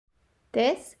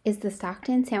This is the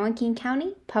Stockton-San Joaquin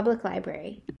County Public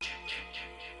Library.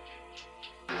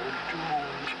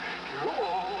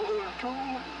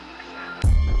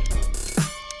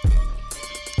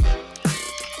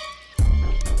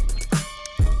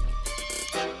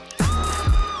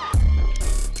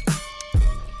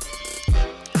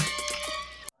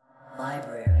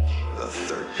 Library the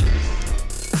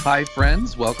 13th. Hi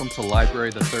friends, welcome to Library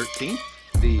the 13th,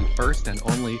 the first and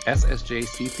only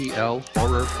SSJ-CPL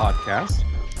horror podcast.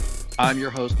 I'm your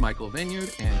host, Michael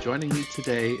Vineyard, and joining me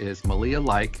today is Malia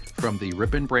Leuck from the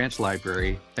Ripon Branch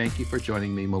Library. Thank you for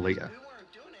joining me, Malia.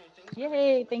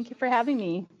 Yay, thank you for having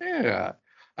me. Yeah.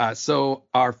 So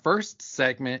our first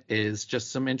segment is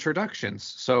just some introductions.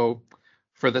 So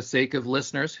for the sake of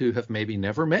listeners who have maybe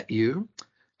never met you,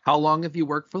 how long have you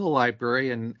worked for the library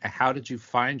and how did you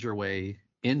find your way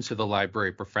into the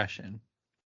library profession?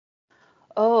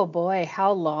 Oh boy,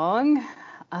 how long?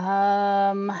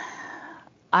 I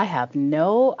have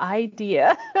no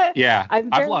idea. Yeah, I'm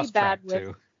I've very lost bad track with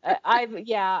too.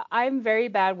 I'm very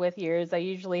bad with years. I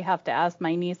usually have to ask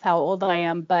my niece how old I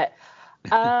am, but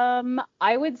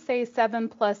I would say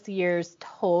 7+ years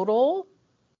total,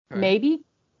 Okay. maybe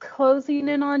closing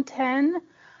in on 10.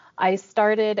 I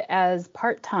started as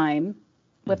part-time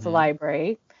with the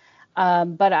library,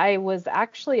 but I was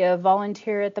actually a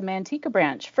volunteer at the Manteca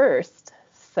branch first.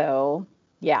 So,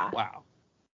 yeah. Wow.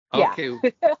 Yeah.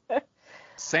 Okay.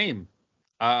 Same.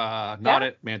 Not Yeah?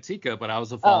 at Manteca, but I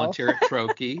was a Oh. volunteer at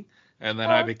Troche, and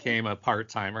then I Okay. became a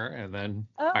part-timer, and then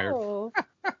Oh.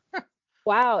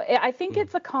 Wow. I think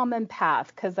it's a common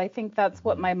path because I think that's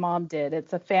what my mom did.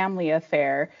 It's a family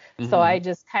affair. So I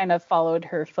just kind of followed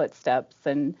her footsteps,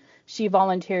 and she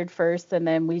volunteered first, and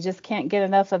then we just can't get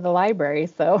enough of the library.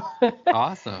 So,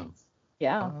 Awesome.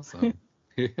 yeah. Awesome.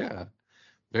 Yeah.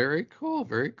 Very cool.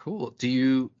 Very cool.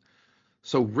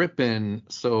 Ripon,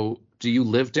 do you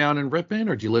live down in Ripon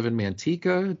or do you live in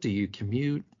Manteca? Do you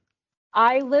commute?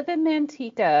 I live in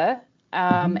Manteca,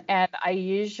 and I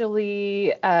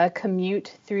usually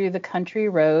commute through the country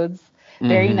roads.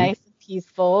 Very nice and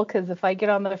peaceful, because if I get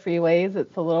on the freeways,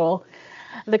 it's a little,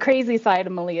 the crazy side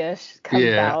of Malia comes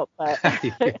out. But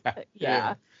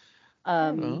Yeah.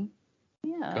 yeah.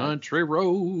 Country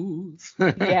roads.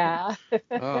 Yeah.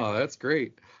 Oh, that's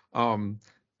great.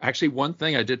 Actually, one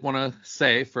thing I did want to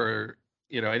say for,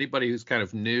 anybody who's kind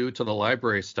of new to the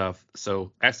library stuff.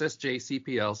 So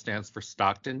SSJ-CPL stands for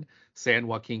Stockton San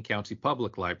Joaquin County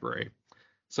Public Library.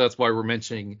 So that's why we're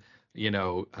mentioning,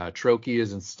 Troche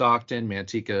is in Stockton,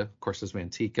 Manteca, of course, is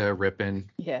Manteca, Ripon.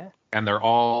 Yeah. And they're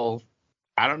all,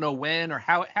 I don't know when or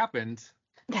how it happened.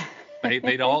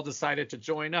 They'd all decided to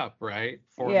join up, right?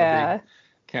 Form a big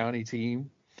county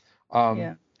team.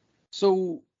 Yeah.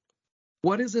 So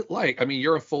what is it like? I mean,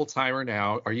 you're a full-timer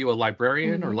now. Are you a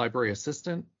librarian or library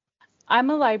assistant?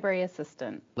 I'm a library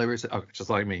assistant. Okay,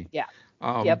 just like me. Yeah.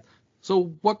 Yep.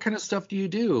 So what kind of stuff do you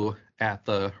do at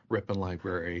the Ripon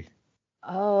Library?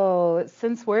 Oh,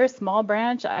 since we're a small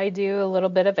branch, I do a little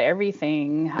bit of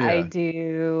everything. Yeah. I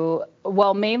do,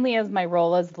 well, mainly as my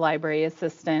role as library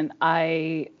assistant,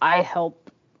 I help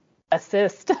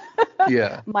assist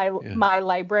my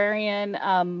librarian.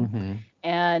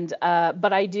 And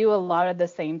but I do a lot of the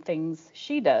same things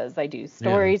she does. I do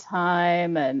story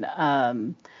time,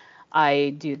 and I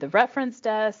do the reference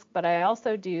desk, but I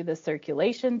also do the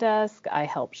circulation desk. I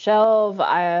help shelve.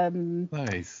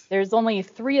 Nice. There's only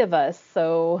 3 of us,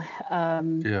 so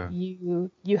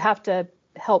you have to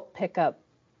help pick up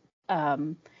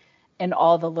in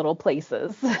all the little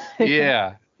places.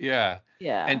 Yeah. Yeah.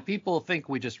 And people think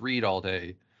we just read all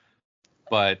day,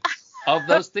 but of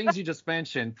those things you just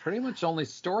mentioned, pretty much only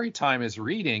story time is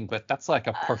reading, but that's like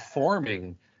a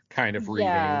performing kind of reading.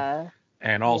 Yeah.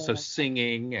 And also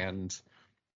singing and,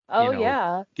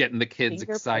 getting the kids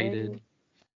Finger excited.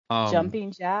 play,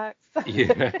 jumping jacks.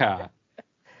 Yeah.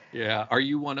 Yeah. Are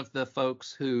you one of the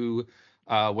folks who,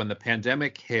 when the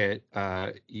pandemic hit,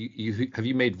 you have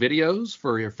you made videos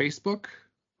for your Facebook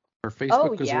or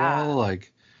Facebook as well?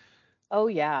 Like. Oh,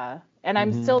 yeah. And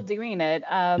I'm still doing it.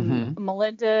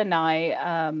 Melinda and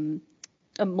I,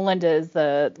 Melinda is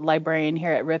the librarian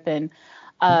here at Ripon.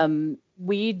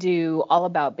 We do all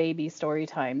about baby story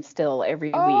time still every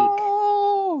week.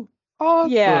 Oh,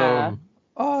 awesome. Yeah.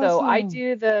 Awesome. So I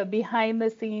do the behind the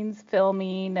scenes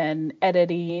filming and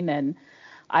editing, and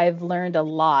I've learned a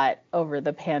lot over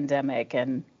the pandemic,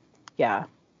 and yeah.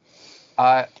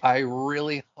 I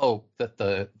really hope that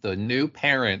the new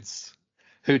parents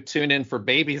who tune in for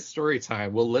baby story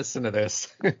time will listen to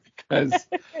this because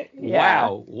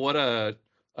wow, what a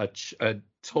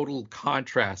total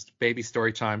contrast, baby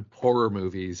story time horror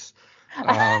movies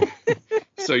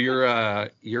So you're a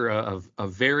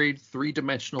varied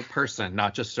three-dimensional person,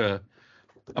 not just a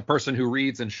person who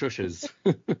reads and shushes.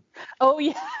 Oh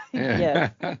yeah. Yeah.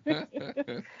 Yes.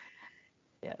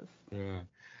 Yes. Yeah.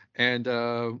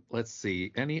 And let's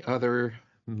see, any other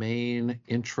main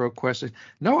intro questions?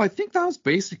 No, I think that was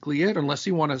basically it, unless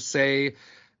you want to say,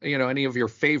 any of your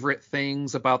favorite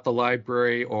things about the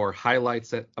library or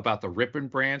highlights about the Rip and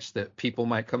Branch that people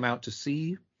might come out to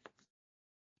see.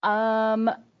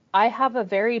 I have a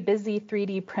very busy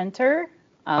 3D printer.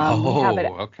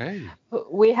 Okay.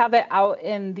 We have it out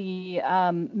in the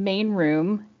main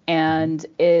room, and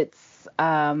it's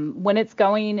when it's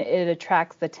going, it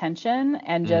attracts attention,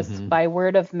 and just by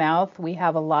word of mouth, we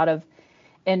have a lot of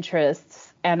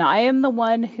interests. And I am the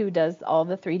one who does all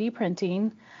the 3D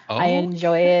printing. I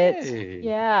enjoy it.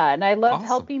 Yeah, and I love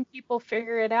helping people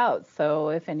figure it out. So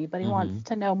if anybody wants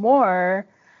to know more,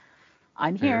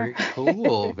 I'm here. Very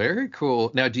cool. Very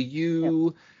cool. Now,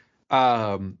 do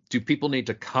people need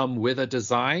to come with a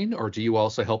design, or do you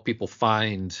also help people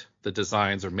find the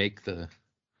designs or make the?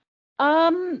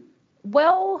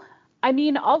 Well, I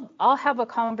mean, I'll have a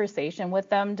conversation with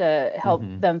them to help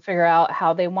them figure out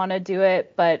how they want to do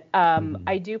it, but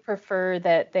I do prefer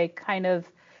that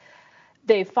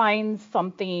they find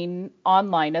something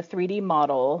online, a 3D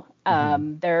model.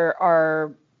 There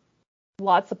are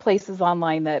lots of places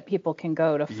online that people can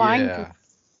go to find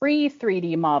free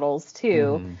 3D models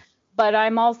too. But I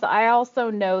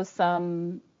also know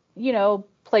some,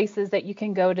 places that you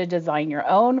can go to design your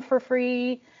own for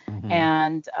free.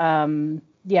 And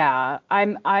yeah,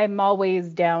 I'm always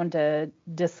down to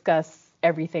discuss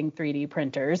everything 3D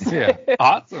printers. Yeah.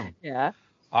 Awesome. Yeah.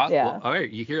 Awesome. Yeah. Well, all right,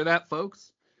 you hear that,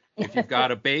 folks? If you've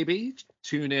got a baby,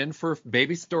 tune in for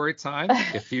baby story time.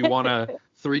 If you want to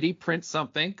 3D print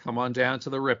something, come on down to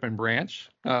the Rip and Branch.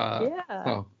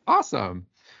 So awesome.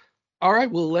 All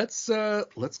right, well, let's go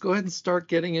ahead and start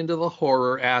getting into the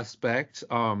horror aspect.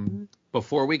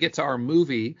 Before we get to our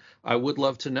movie, I would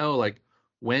love to know, like,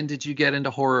 when did you get into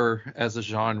horror as a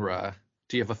genre?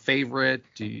 Do you have a favorite?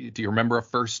 Do you remember a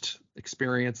first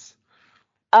experience?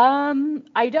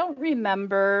 I don't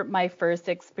remember my first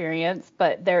experience,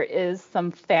 but there is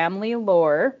some family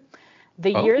lore.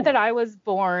 The year that I was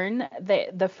born,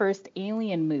 the first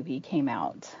Alien movie came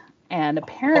out, and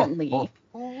apparently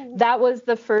that was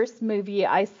the first movie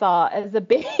I saw as a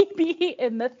baby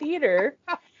in the theater.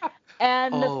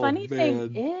 And the funny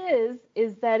thing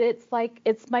is that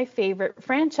it's my favorite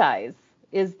franchise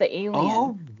is the Alien.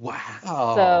 Oh,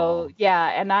 wow. So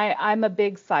yeah, and I'm a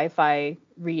big sci-fi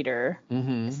reader.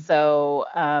 So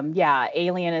yeah,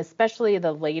 Alien, especially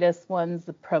the latest ones,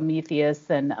 the Prometheus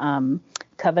and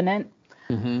Covenant.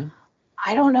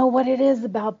 I don't know what it is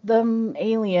about them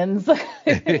aliens.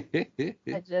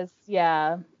 I just,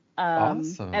 yeah.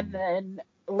 Awesome. And then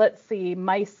let's see,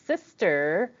 my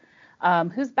sister,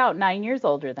 who's about 9 years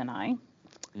older than I,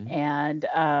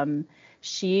 and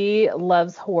she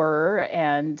loves horror,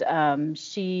 and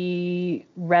she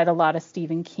read a lot of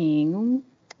Stephen King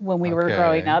when we were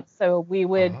growing up. So we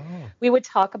would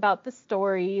talk about the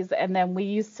stories, and then we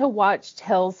used to watch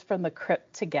Tales from the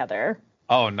Crypt together.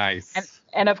 Oh, nice.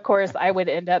 And of course, I would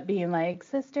end up being like,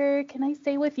 "Sister, can I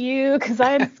stay with you? Because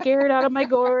I'm scared out of my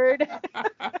gourd."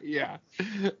 Yeah.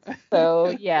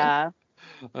 So yeah,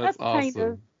 that's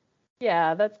awesome.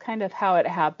 That's kind of how it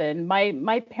happened.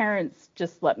 My parents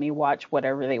just let me watch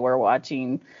whatever they were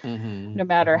watching, no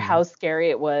matter how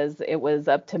scary it was. It was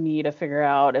up to me to figure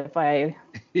out if I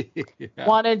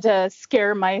wanted to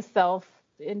scare myself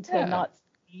into not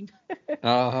seeing.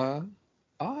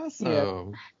 Awesome. Yeah.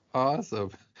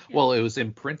 Awesome. Well, it was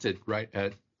imprinted right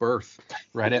at birth,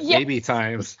 right at baby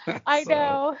times. I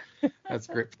know. That's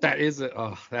great.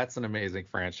 That's an amazing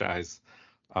franchise.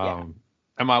 And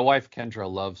my wife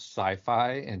Kendra loves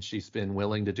sci-fi, and she's been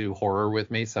willing to do horror with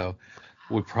me, so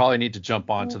we probably need to jump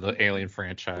onto the Alien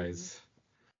franchise.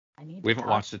 We haven't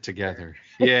watched it together.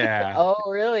 Yeah.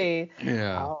 Oh, really?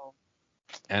 Yeah. Oh.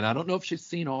 And I don't know if she's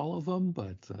seen all of them,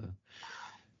 but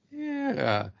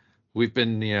yeah. We've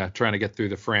been trying to get through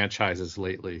the franchises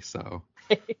lately, so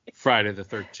Friday the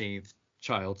 13th,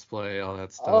 Child's Play, all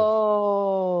that stuff.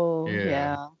 Oh,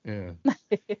 yeah.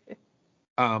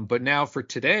 But now for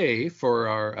today, for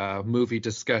our movie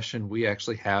discussion, we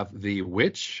actually have The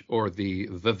Witch, or the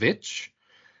VVitch,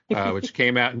 which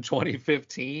came out in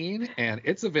 2015, and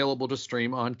it's available to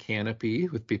stream on Canopy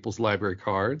with People's Library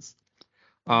Cards.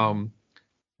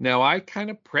 Now, I kind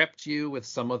of prepped you with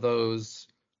some of those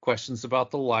questions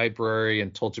about the library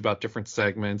and told you about different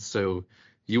segments, so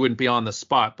you wouldn't be on the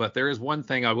spot. But there is one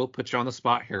thing I will put you on the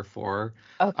spot here for.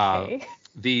 Okay.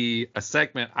 a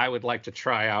segment I would like to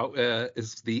try out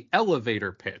is the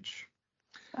elevator pitch.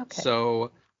 Okay.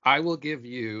 So I will give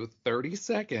you 30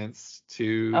 seconds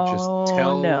to just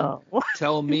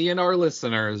tell me and our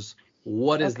listeners,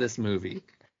 what is this movie?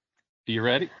 Are you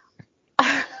ready?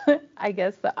 I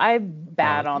guess I'm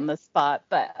bad on the spot,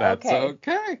 but that's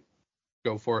okay.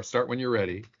 Go for it. Start when you're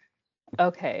ready.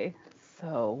 Okay.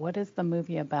 So what is the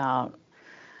movie about?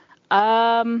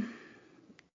 Oh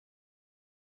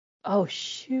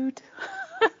shoot.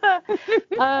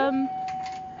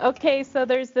 Okay, so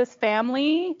there's this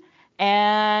family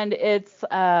and it's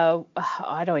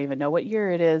I don't even know what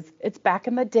year it is. It's back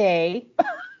in the day.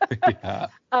 Yeah.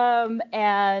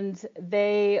 And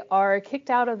they are kicked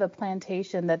out of the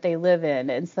plantation that they live in,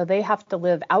 and so they have to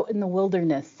live out in the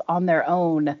wilderness on their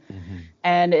own. Mm-hmm.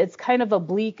 And it's kind of a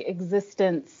bleak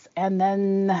existence, and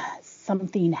then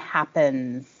something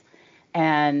happens,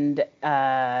 and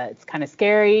it's kind of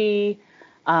scary.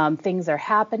 Things are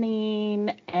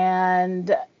happening,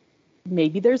 and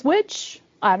maybe there's witch.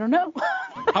 I don't know.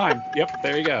 Time. Yep,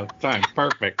 there you go. Time.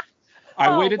 Perfect.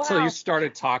 I waited till you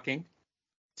started talking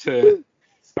to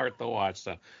start the watch.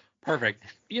 So perfect.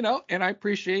 And I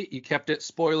appreciate you kept it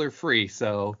spoiler free.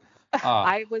 So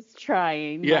I was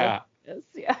trying. Yeah.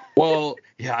 Yeah. Well,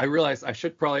 yeah, I realized I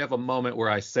should probably have a moment where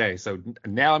I say, so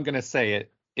now I'm going to say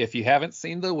it. If you haven't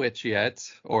seen The Witch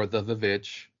yet, or the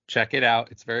VVitch, check it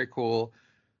out. It's very cool.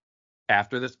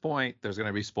 After this point, there's going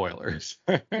to be spoilers.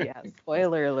 Yeah,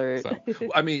 spoiler alert. So,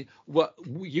 I mean, what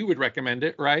you would recommend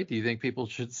it, right? Do you think people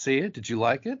should see it? Did you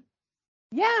like it?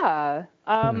 Yeah.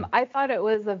 I thought it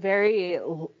was a very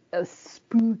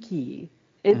spooky.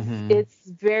 It's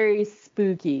very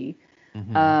spooky.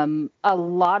 Mm-hmm. A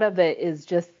lot of it is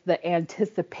just the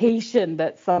anticipation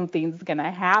that something's going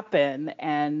to happen,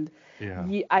 and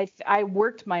I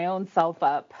worked my own self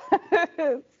up.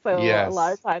 So a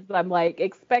lot of times I'm like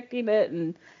expecting it,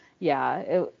 and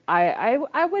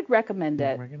I would recommend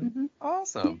it. Mm-hmm.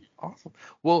 Awesome.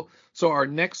 Well, so our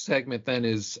next segment then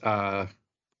is I'm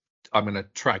going to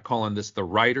try calling this the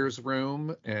writer's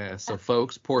room. So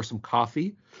folks, pour some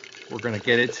coffee. We're going to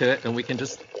get into it, and we can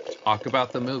just talk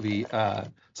about the movie.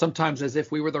 Sometimes as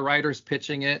if we were the writers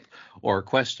pitching it or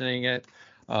questioning it.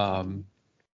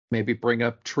 Maybe bring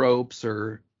up tropes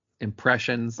or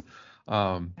impressions.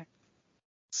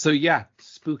 So yeah,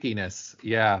 spookiness.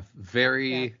 Yeah,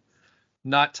 very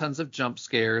not tons of jump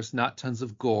scares, not tons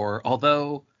of gore.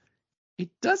 Although it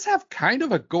does have kind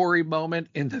of a gory moment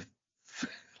in the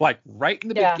like right in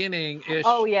the beginning-ish.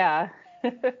 Oh yeah.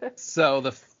 So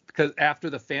because after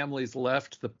the families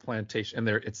left the plantation, and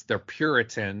they're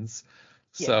Puritans.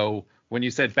 So when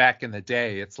you said back in the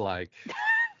day, it's like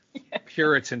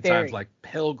Puritan times, like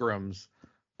pilgrims.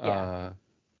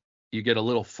 You get a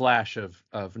little flash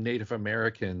of Native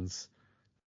Americans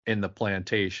in the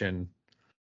plantation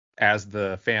as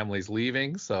the family's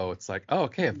leaving. So it's like, oh,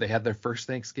 okay, have they had their first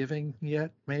Thanksgiving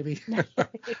yet? Maybe.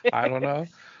 I don't know.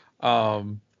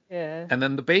 And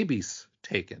then the baby's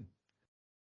taken.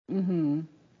 Mm-hmm.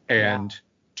 And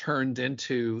turned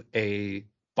into a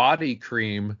body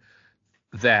cream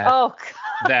that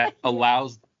that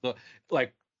allows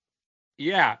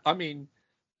I mean,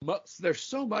 there's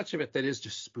so much of it that is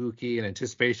just spooky and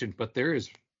anticipation, but there is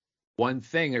one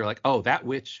thing they're like, oh, that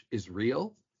witch is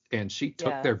real, and she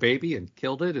took their baby and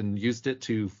killed it and used it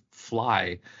to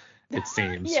fly, it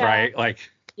seems. Right?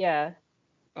 Like,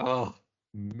 oh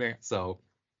man. So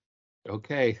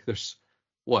okay, there's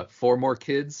what, 4 more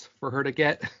kids for her to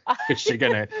get? Is she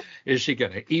gonna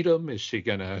eat them? Is she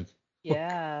gonna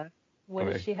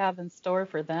what does she have in store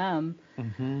for them?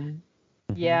 Mm-hmm.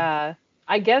 Yeah,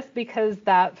 I guess because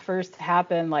that first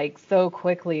happened like so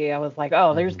quickly, I was like,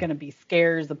 oh, there's going to be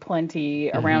scares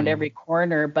aplenty around every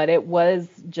corner. But it was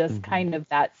just kind of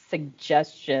that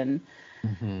suggestion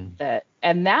that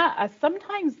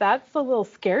sometimes that's a little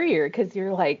scarier because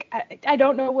you're like, I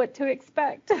don't know what to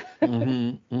expect.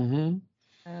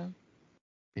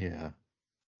 Yeah.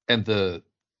 And the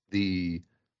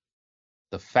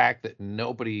fact that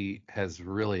nobody has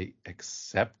really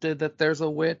accepted that there's a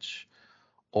witch,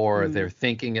 or they're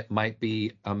thinking it might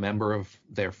be a member of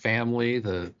their family,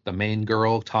 the main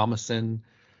girl, Thomason.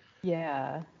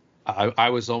 Yeah. I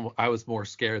was more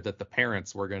scared that the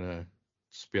parents were gonna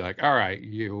just be like, all right,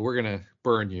 we're gonna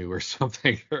burn you or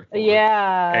something, or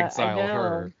exile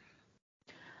her.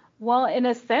 Well, in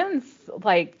a sense,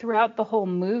 like throughout the whole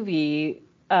movie,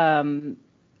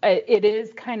 it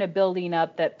is kind of building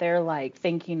up that they're like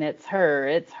thinking it's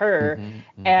her,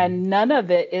 and none of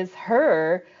it is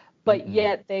her, but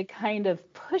yet they kind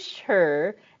of push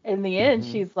her. In the end,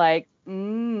 she's like,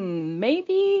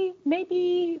 Maybe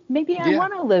I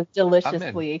want to live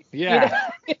deliciously. Yeah.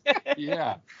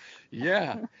 Yeah.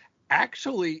 Yeah.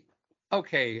 Actually,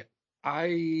 okay,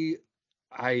 I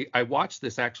watched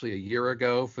this actually a year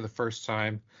ago for the first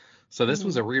time. So this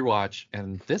was a rewatch,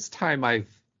 and this time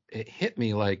it hit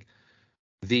me like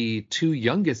the two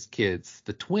youngest kids,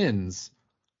 the twins,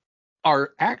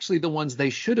 are actually the ones they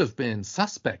should have been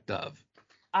suspect of.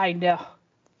 I know.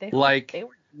 They were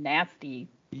nasty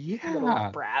little Yeah.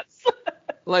 brats.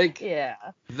 Like Yeah.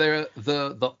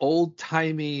 the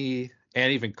old-timey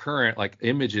and even current like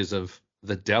images of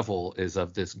the devil is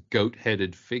of this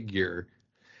goat-headed figure,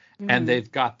 and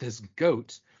they've got this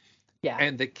goat,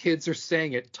 and the kids are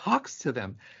saying it talks to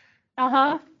them.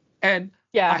 And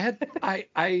Yeah.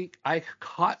 I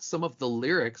caught some of the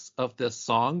lyrics of the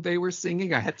song they were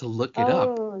singing. I had to look it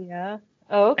up. Oh, yeah.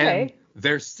 Oh, okay. And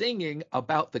they're singing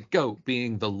about the goat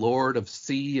being the Lord of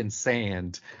sea and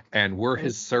sand, and we're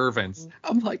his servants.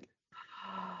 I'm like,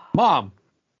 Mom,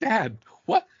 Dad,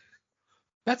 what?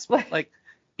 That's like,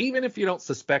 even if you don't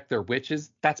suspect they're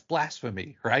witches, that's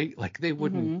blasphemy, right? Like they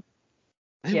wouldn't,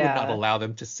 they would not allow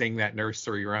them to sing that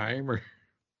nursery rhyme or.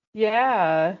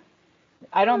 Yeah.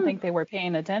 I don't think they were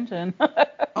paying attention. Like,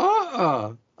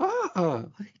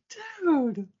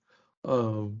 dude.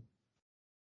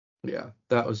 Yeah,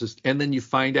 that was just, and then you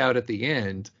find out at the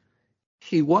end,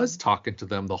 he was talking to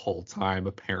them the whole time,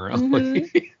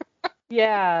 apparently.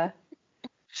 Yeah.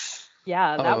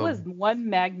 Yeah, that was one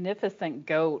magnificent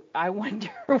goat. I wonder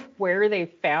where they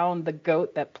found the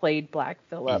goat that played Black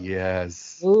Phillip.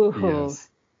 Yes. Ooh. Yes.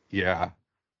 Yeah.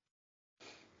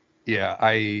 Yeah.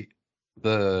 I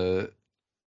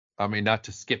mean, not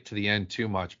to skip to the end too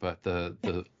much, but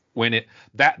when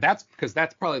that's because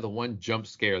that's probably the one jump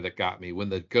scare that got me when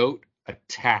the goat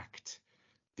attacked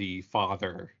the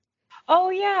father. Oh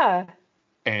yeah.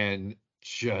 And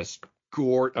just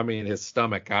gored, I mean, his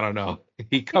stomach, I don't know.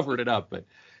 He covered it up, but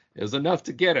it was enough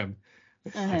to get him.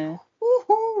 It's like,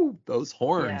 woohoo, those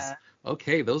horns. Yeah.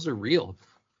 Okay, those are real.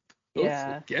 Those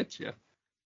will get you.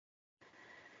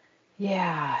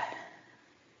 Yeah.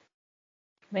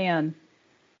 Man,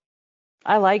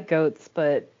 I like goats,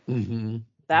 but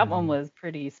that one was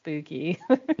pretty spooky.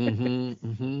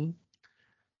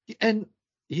 And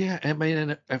yeah, I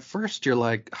mean, at first you're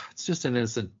like, "Oh, it's just an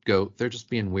innocent goat. They're just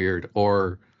being weird."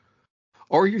 Or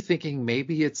you're thinking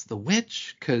maybe it's the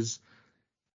witch, because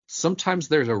sometimes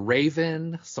there's a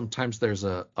raven, sometimes there's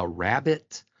a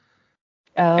rabbit.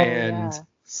 Oh, and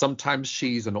sometimes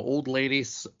she's an old lady.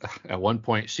 At one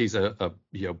point, she's a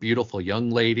beautiful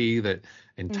young lady that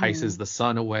entices the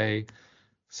sun away.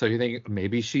 So you think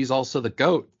maybe she's also the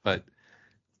goat, but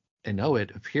no,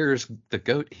 it appears the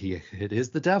goat, it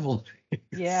is the devil.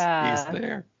 He's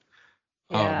there.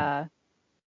 Yeah.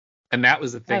 And that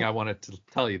was the thing I wanted to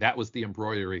tell you. That was the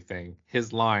embroidery thing.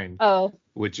 His line. Oh.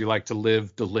 Would you like to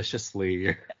live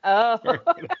deliciously? Oh.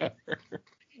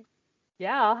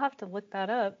 Yeah, I'll have to look that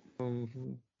up.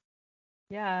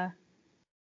 Yeah.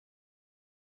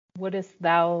 Wouldst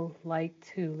thou like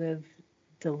to live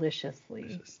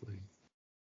deliciously?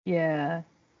 Yeah.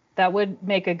 That would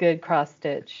make a good cross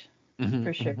stitch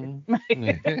for sure.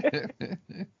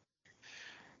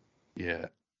 Yeah.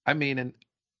 I mean, and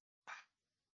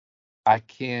I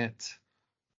can't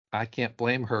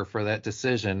blame her for that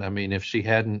decision. I mean, if she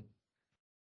hadn't,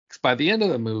 'cause by the end of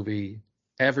the movie,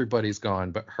 everybody's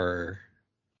gone but her.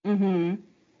 Do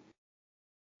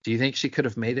you think she could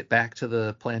have made it back to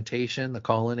the plantation, the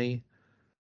colony?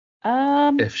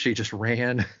 If she just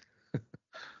ran?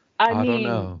 I don't mean,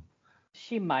 know.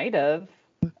 She might have.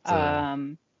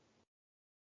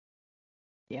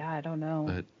 Yeah, I don't know.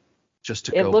 But just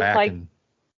to go back and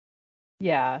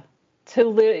to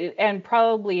live and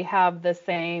probably have the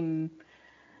same,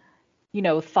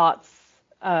 thoughts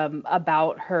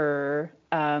about her,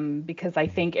 because I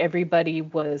think everybody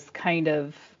was kind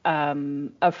of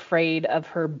afraid of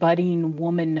her budding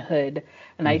womanhood,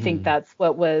 and I think that's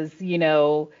what was,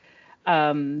 the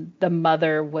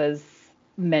mother was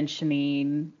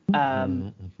mentioning,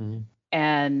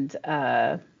 and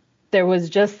there was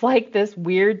just like this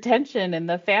weird tension in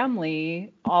the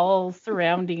family, all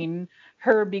surrounding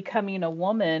her becoming a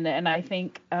woman, and I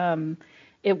think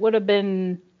it would have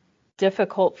been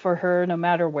difficult for her no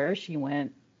matter where she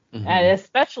went, and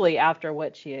especially after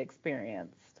what she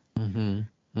experienced.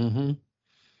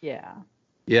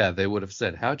 Yeah, they would have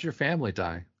said, "How'd your family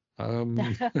die?" I don't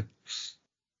know.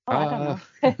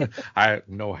 I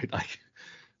no, I'd like,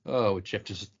 would you have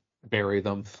to just bury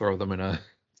them, throw them in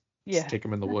just take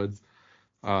them in the woods?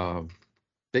 But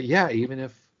yeah, even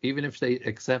if they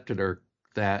accepted her,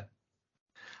 that,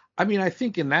 I mean, I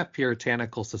think in that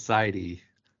puritanical society,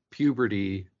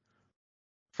 puberty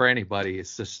for anybody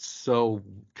is just so,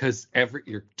 because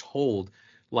you're told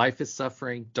life is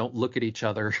suffering. Don't look at each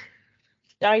other.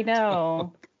 I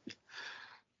know.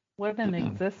 What an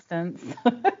existence.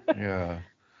 Yeah.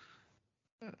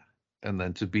 And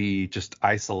then to be just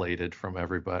isolated from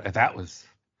everybody. That was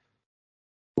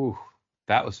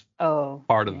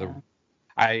part of the.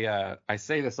 I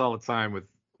say this all the time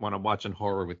when I'm watching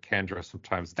horror with Kendra.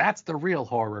 Sometimes that's the real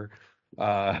horror,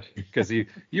 because you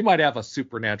might have a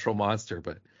supernatural monster,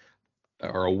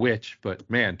 or a witch, but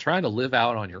man, trying to live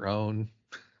out on your own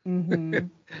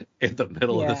in the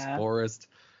middle of this forest.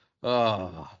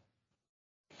 Oh,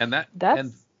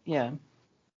 yeah.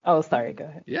 Oh, sorry. Go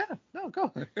ahead. Yeah, no,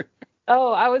 go.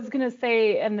 Oh, I was gonna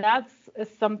say, and that's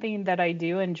something that I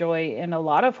do enjoy in a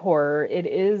lot of horror. It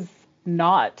is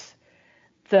not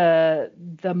the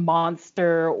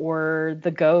monster or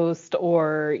the ghost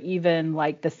or even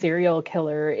like the serial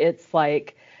killer. It's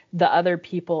like the other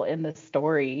people in the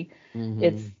story.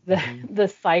 It's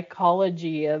the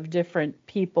psychology of different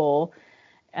people.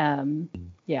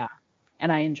 Yeah,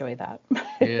 and I enjoy that.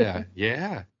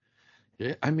 Yeah.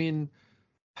 I mean,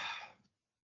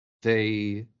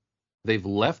 they've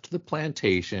left the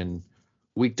plantation.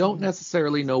 We don't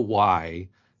necessarily know why.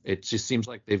 It just seems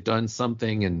like they've done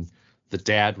something, and the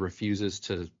dad refuses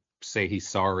to say he's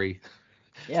sorry.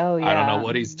 Oh, yeah. I don't know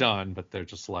what he's done, but they're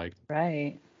just like,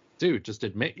 right, dude, just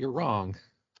admit you're wrong.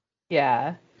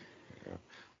 Yeah.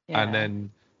 And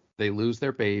then they lose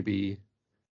their baby,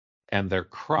 and their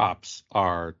crops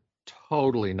are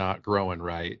totally not growing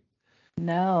right.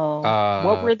 No.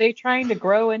 What were they trying to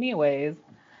grow anyways?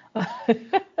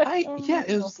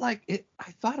 It was like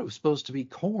I thought it was supposed to be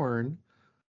corn,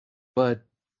 but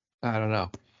I don't know.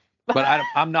 But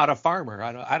I'm not a farmer.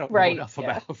 I don't know enough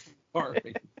about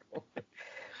farming.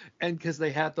 And because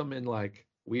they had them in like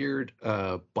weird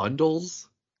bundles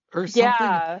or something.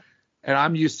 Yeah. And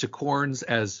I'm used to corns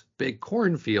as big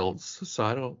cornfields, so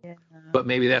I don't. Yeah. But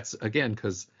maybe that's again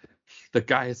because the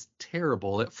guy is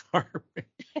terrible at farming.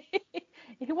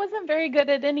 He wasn't very good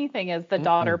at anything, as the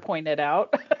daughter pointed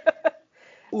out.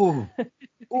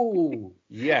 Ooh,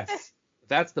 yes.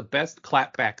 That's the best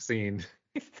clapback scene.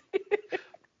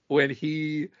 When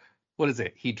he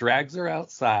drags her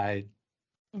outside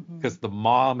because the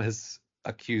mom has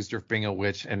accused her of being a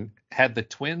witch and had the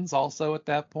twins also at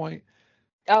that point.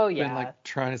 Oh, yeah. Been like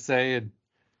trying to say,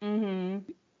 and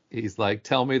he's like,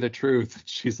 tell me the truth.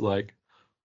 She's like,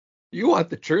 you want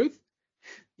the truth?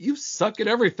 You suck at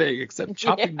everything except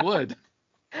chopping wood.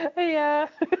 Yeah.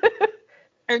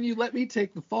 And you let me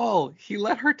take the fall. He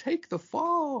let her take the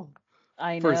fall.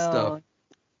 I know. For stuff.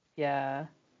 Yeah.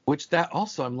 Which that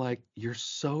also, I'm like, you're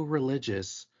so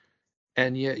religious,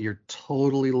 and yet you're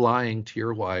totally lying to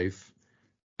your wife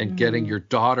and getting your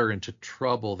daughter into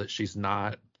trouble that she's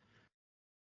not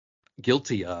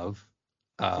guilty of.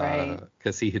 Right.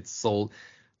 Because he had sold,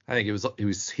 I think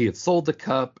he had sold the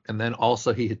cup, and then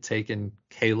also he had taken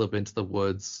Caleb into the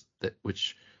woods,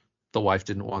 which the wife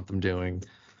didn't want them doing.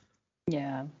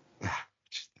 Yeah.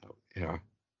 Yeah.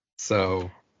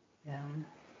 So. Yeah.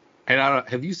 And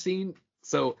have you seen,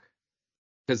 so,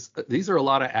 because these are a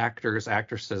lot of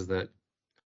actresses that,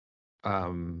 I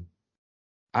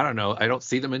don't know, I don't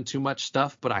see them in too much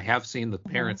stuff, but I have seen the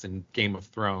parents in Game of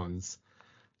Thrones.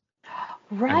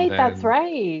 Right, that's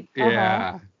right.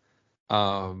 Yeah.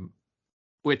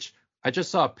 Which I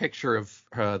just saw a picture of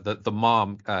the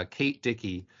mom, Kate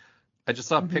Dickey. I just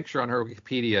saw a picture on her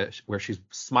Wikipedia where she's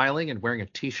smiling and wearing a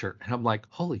t-shirt, and I'm like,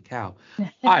 holy cow.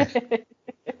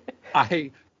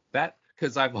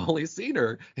 Because I've only seen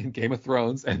her in Game of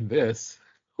Thrones and this,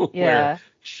 where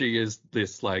she is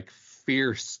this like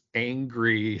fierce,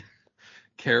 angry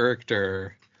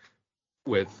character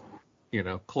with,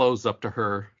 clothes up to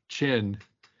her chin.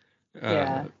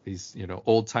 These,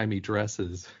 old-timey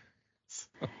dresses.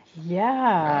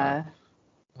 Yeah.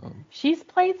 She's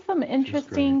played some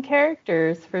interesting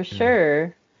characters for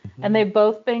sure. And they've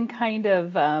both been kind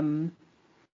of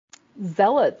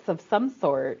zealots of some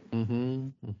sort.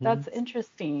 That's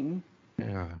interesting.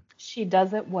 Yeah. She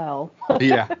does it well.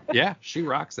 Yeah, she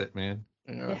rocks it, man.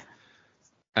 Yeah.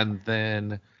 And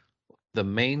then the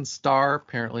main star,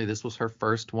 apparently this was her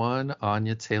first one,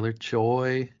 Anya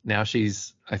Taylor-Joy. I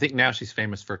think now she's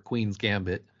famous for Queen's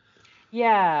Gambit.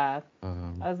 Yeah. I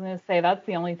was going to say, that's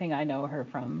the only thing I know her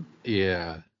from.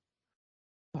 Yeah.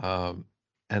 And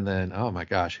then, oh my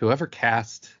gosh, whoever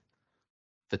cast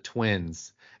the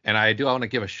twins. And I want to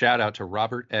give a shout out to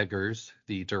Robert Eggers,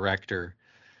 the director.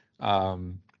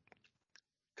 Because,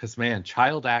 man,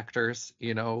 child actors,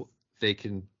 they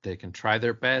can try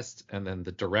their best, and then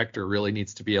the director really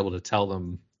needs to be able to tell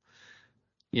them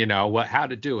how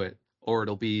to do it, or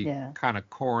it'll be kind of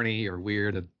corny or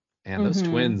weird. And those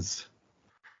twins,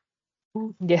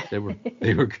 yeah, they were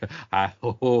good. Yeah,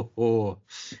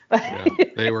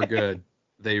 they were good.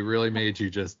 They really made you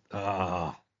just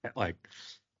like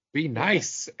be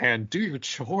nice and do your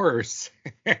chores.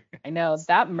 I know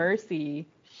that Mercy,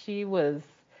 she was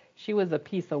a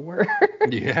piece of work.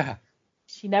 Yeah.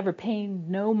 She never paid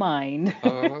no mind.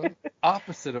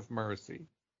 Opposite of Mercy.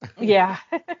 Yeah.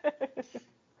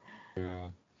 Yeah.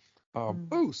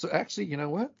 So actually, you know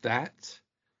what? That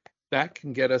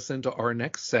can get us into our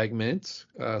next segment,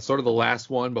 sort of the last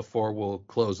one before we'll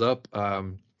close up.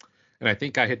 And I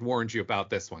think I had warned you about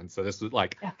this one. So this was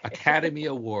like Academy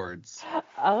Awards.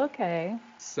 Okay.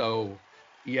 So,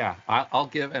 yeah, I'll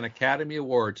give an Academy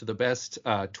Award to the best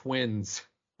twins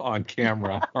on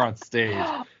camera or on stage.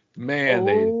 Man,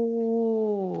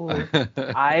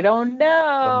 I don't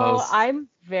know. most... I'm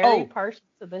very partial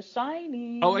to The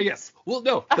Shining. Oh, yes. Well,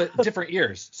 no, but different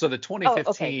years. So the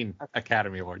 2015 okay.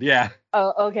 Academy Award. Yeah.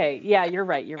 Oh, okay. Yeah, you're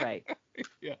right.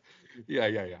 Yeah.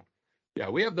 Yeah,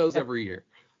 we have those every year.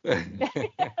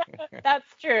 That's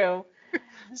true.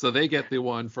 So they get the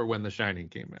one for when The Shining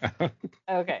came out.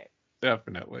 Okay.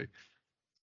 Definitely.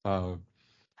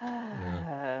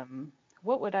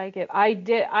 What would I give?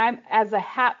 I'm as a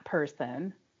hat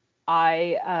person,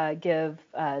 I give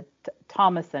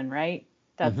Thomason, right?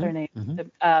 That's her name.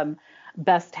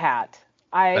 Best hat.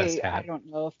 I don't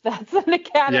know if that's an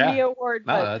Academy Award,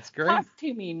 but that's great.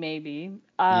 Costuming maybe.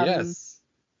 Yes.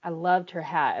 I loved her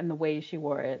hat and the way she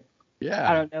wore it.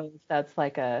 Yeah. I don't know if that's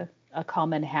like a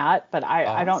common hat, but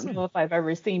I don't know if I've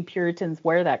ever seen Puritans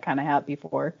wear that kind of hat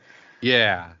before.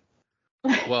 Yeah.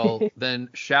 Well, then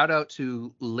shout out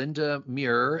to Linda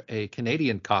Muir, a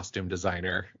Canadian costume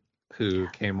designer who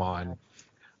came on.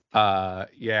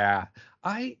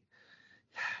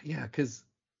 Because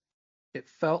it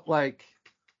felt like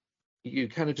you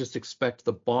kind of just expect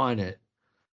the bonnet,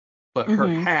 but her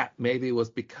hat maybe was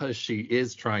because she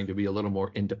is trying to be a little more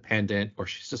independent, or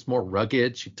she's just more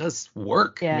rugged. She does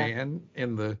work, man,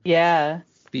 in the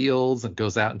fields and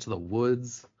goes out into the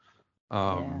woods.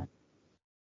 I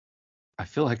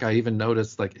feel like I even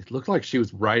noticed, like, it looked like she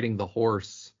was riding the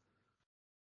horse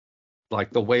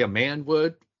like the way a man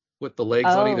would, with the legs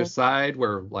on either side,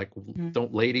 where, like,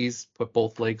 don't ladies put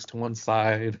both legs to one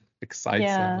side? Excites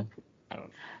them. I don't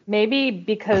know. Maybe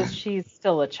because she's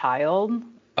still a child.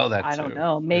 Oh, that's I don't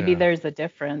know. Maybe there's a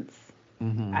difference.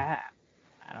 I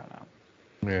don't know.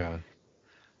 Yeah.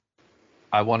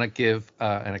 I want to give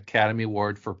an Academy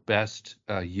Award for best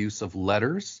use of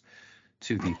letters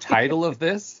to the title of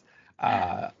this.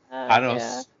 I don't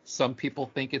know. Some people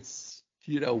think it's,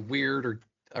 weird or.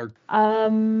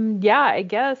 I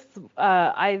guess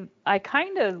I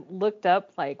kind of looked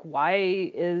up, like, why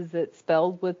is it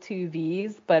spelled with two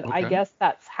V's, but I guess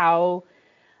that's how.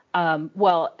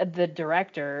 The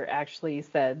director actually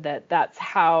said that that's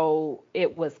how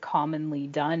it was commonly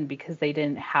done, because they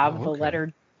didn't have the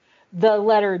letter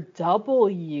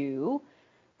W.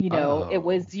 It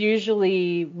was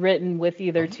usually written with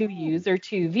either two U's or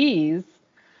two V's.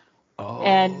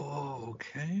 And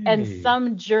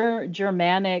some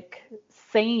Germanic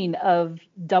saying of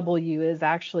W is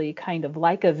actually kind of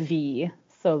like a V.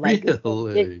 So like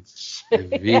really?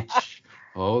 VVitch.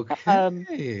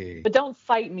 Okay. But don't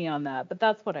fight me on that. But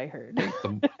that's what I heard.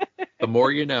 The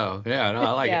more you know. Yeah, no,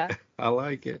 I like it. I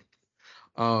like it.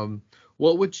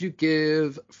 What would you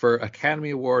give for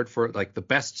Academy Award for, like, the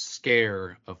best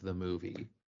scare of the movie?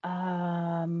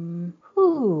 That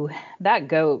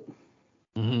goat.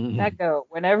 That goat.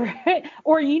 Whenever,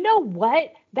 or you know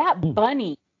what? That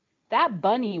bunny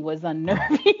was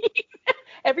unnerving.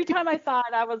 Every time I saw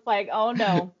it, I was like, oh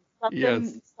no,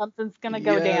 something's gonna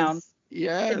go down.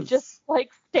 Yes. And just like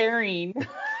staring.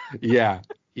 Yeah.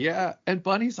 And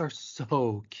bunnies are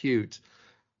so cute.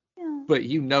 Yeah. But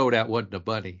that wasn't a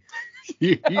bunny.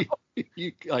 you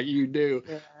knew.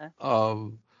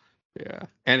 Yeah.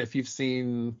 And if you've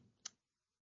seen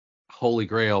Holy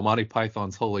Grail, Monty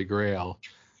Python's Holy Grail,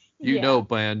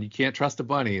 man, you can't trust a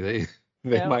bunny. They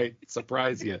might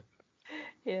surprise you.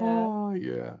 Yeah. Oh,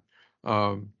 yeah.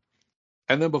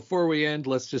 And then before we end,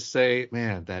 let's just say,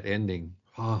 man, that ending.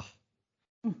 Oh.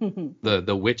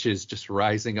 The witches just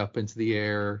rising up into the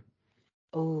air.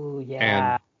 Oh,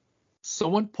 yeah. And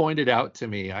someone pointed out to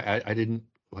me, I didn't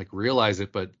realize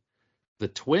it, but the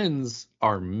twins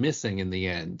are missing in the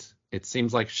end. It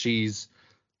seems like she's,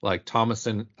 like,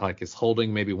 Thomason, like, is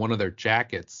holding maybe one of their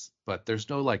jackets, but there's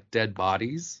no, like, dead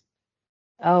bodies.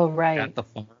 Oh, right. At the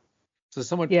farm. So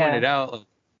someone pointed out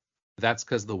that's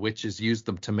because the witches used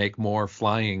them to make more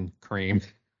flying cream.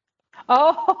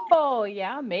 Oh,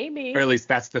 yeah, maybe. Or at least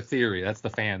that's the theory. That's the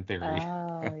fan theory.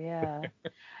 Oh, yeah.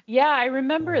 Yeah, I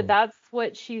remember that's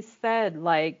what she said.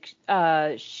 Like,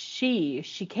 she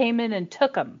came in and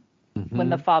took him when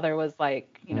the father was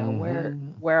like,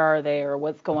 where are they or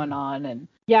what's going on? And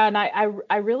yeah, and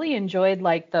I really enjoyed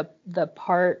like the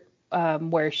part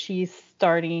where she's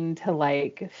starting to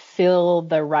like feel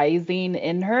the rising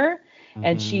in her,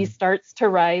 and she starts to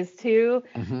rise too,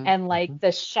 and like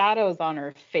the shadows on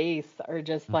her face are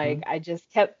just like, I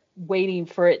just kept waiting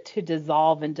for it to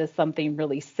dissolve into something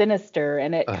really sinister,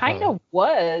 and it kind of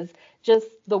was, just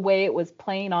the way it was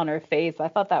playing on her face. I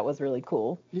thought that was really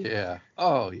cool. Yeah.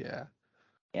 Oh yeah.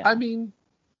 Yeah. I mean,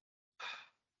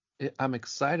 I'm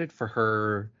excited for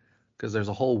her because there's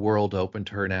a whole world open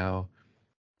to her now.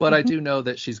 But I do know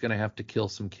that she's going to have to kill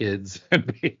some kids and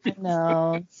babies.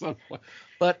 No.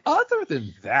 But other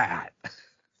than that.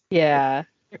 Yeah.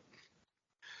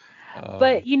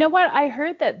 But you know what? I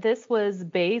heard that this was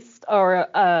based, or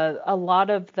a lot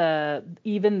of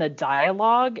even the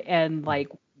dialogue and like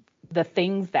the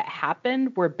things that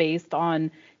happened were based on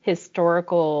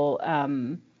historical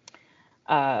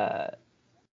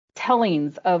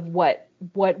tellings of what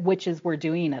witches were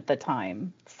doing at the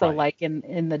time. So like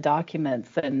in the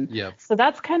documents, and so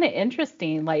that's kind of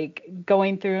interesting, like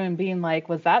going through and being like,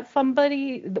 was that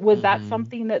something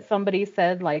that somebody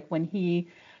said, like when he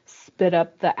spit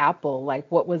up the apple,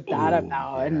 like what was that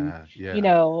about? Yeah,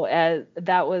 and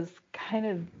that was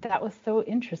so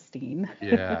interesting.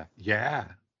 yeah.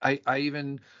 I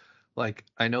even, like,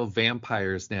 I know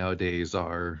vampires nowadays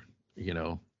are,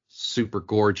 super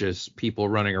gorgeous people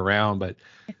running around, but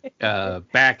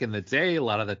back in the day, a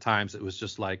lot of the times it was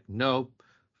just like, no,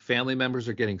 family members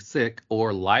are getting sick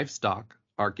or livestock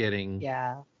are getting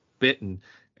bitten.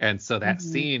 And so that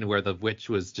scene where the witch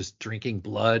was just drinking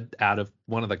blood out of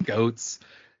one of the goats,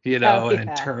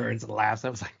 and turns and laughs, I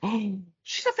was like, oh,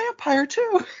 she's a vampire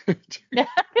too.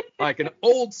 Like an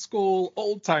old school,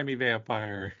 old timey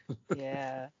vampire.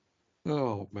 Yeah.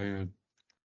 Oh man.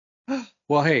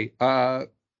 Well, hey,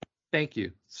 thank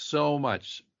you so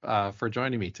much for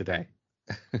joining me today.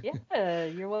 Yeah,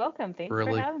 you're welcome. Thanks for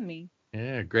having me.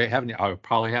 Yeah, great having you. I'll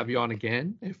probably have you on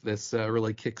again if this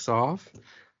really kicks off.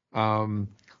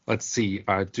 Let's see.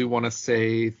 I do want to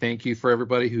say thank you for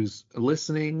everybody who's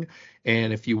listening.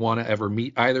 And if you want to ever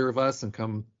meet either of us and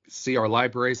come see our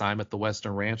libraries, I'm at the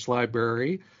Western Ranch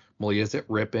Library. Malia's at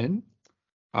Ripon.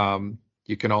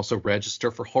 You can also register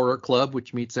for Horror Club,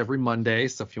 which meets every Monday.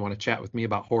 So if you want to chat with me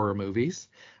about horror movies,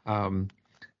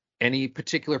 any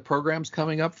particular programs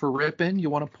coming up for Ripon you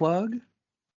want to plug?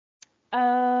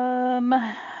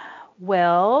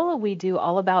 Well, we do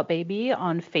All About Baby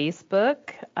on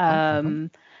Facebook,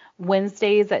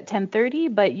 Wednesdays at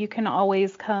 10:30, but you can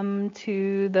always come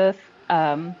to the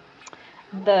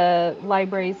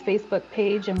library's Facebook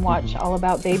page and watch All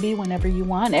About Baby whenever you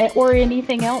want, or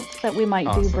anything else that we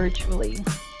might do virtually.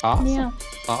 Awesome. Yeah.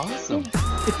 Awesome.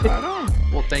 Right on.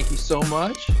 Well, thank you so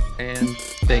much, and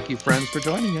thank you, friends, for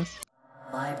joining us.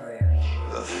 Library.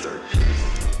 The 13th.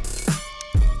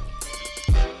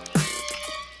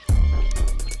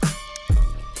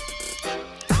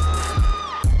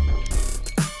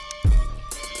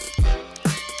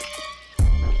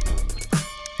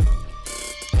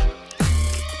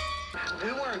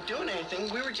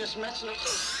 We were just messing up.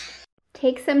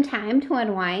 Take some time to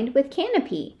unwind with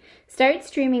Canopy. Start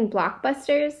streaming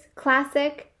blockbusters,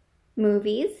 classic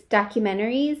movies,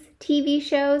 documentaries, TV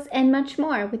shows, and much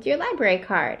more with your library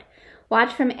card.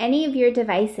 Watch from any of your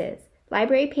devices.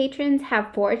 Library patrons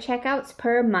have 4 checkouts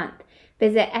per month.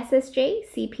 Visit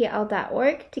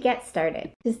ssjcpl.org to get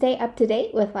started. To stay up to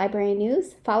date with library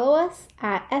news, follow us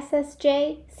at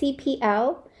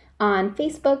ssjcpl on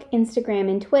Facebook, Instagram,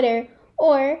 and Twitter,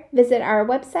 or visit our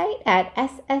website at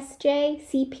ssjcpl.org.